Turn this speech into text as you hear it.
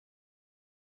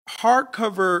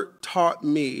Hardcover taught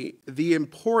me the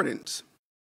importance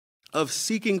of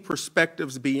seeking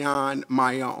perspectives beyond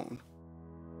my own.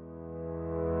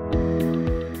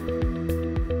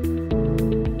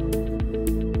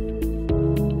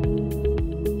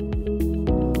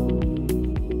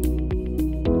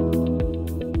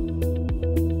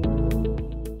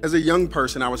 As a young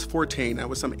person, I was 14. That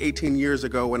was some 18 years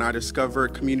ago when I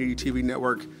discovered Community TV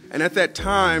Network. And at that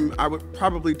time, I would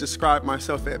probably describe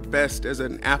myself at best as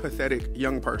an apathetic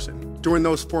young person. During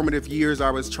those formative years, I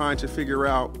was trying to figure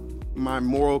out my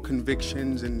moral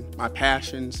convictions and my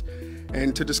passions.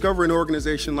 And to discover an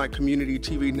organization like Community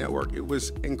TV Network, it was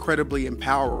incredibly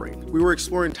empowering. We were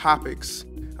exploring topics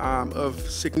of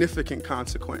significant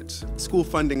consequence: school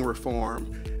funding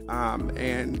reform,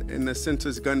 and in the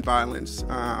sense gun violence,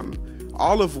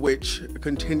 all of which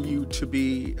continue to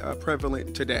be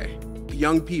prevalent today.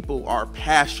 Young people are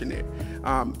passionate.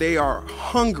 They are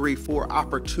hungry for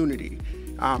opportunity.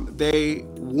 They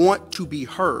want to be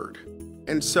heard.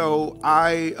 And so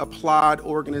I applaud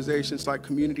organizations like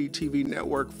Community TV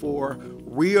Network for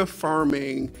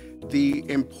reaffirming the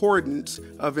importance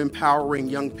of empowering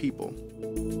young people.